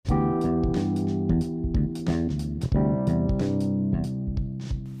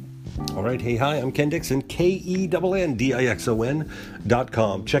All right. Hey, hi, I'm Ken Dixon,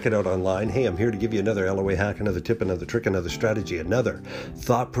 KENNDIXON.com. Check it out online. Hey, I'm here to give you another LOA hack, another tip, another trick, another strategy, another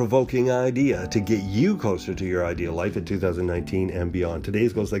thought-provoking idea to get you closer to your ideal life in 2019 and beyond.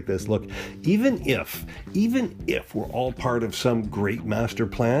 Today's goes like this. Look, even if we're all part of some great master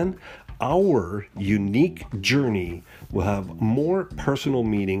plan, our unique journey will have more personal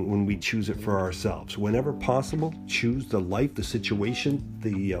meaning when we choose it for ourselves. Whenever possible, choose the life, the situation,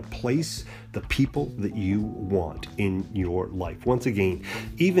 the place, the people that you want in your life. Once again,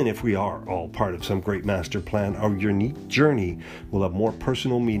 even if we are all part of some great master plan, our unique journey will have more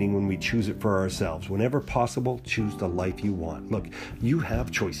personal meaning when we choose it for ourselves. Whenever possible, choose the life you want. Look, you have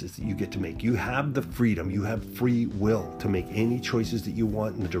choices that you get to make. You have the freedom, you have free will to make any choices that you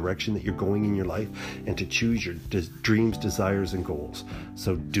want in the direction that you're going in your life and to choose your dreams, desires, and goals.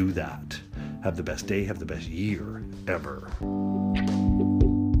 So do that. Have the best day, have the best year ever.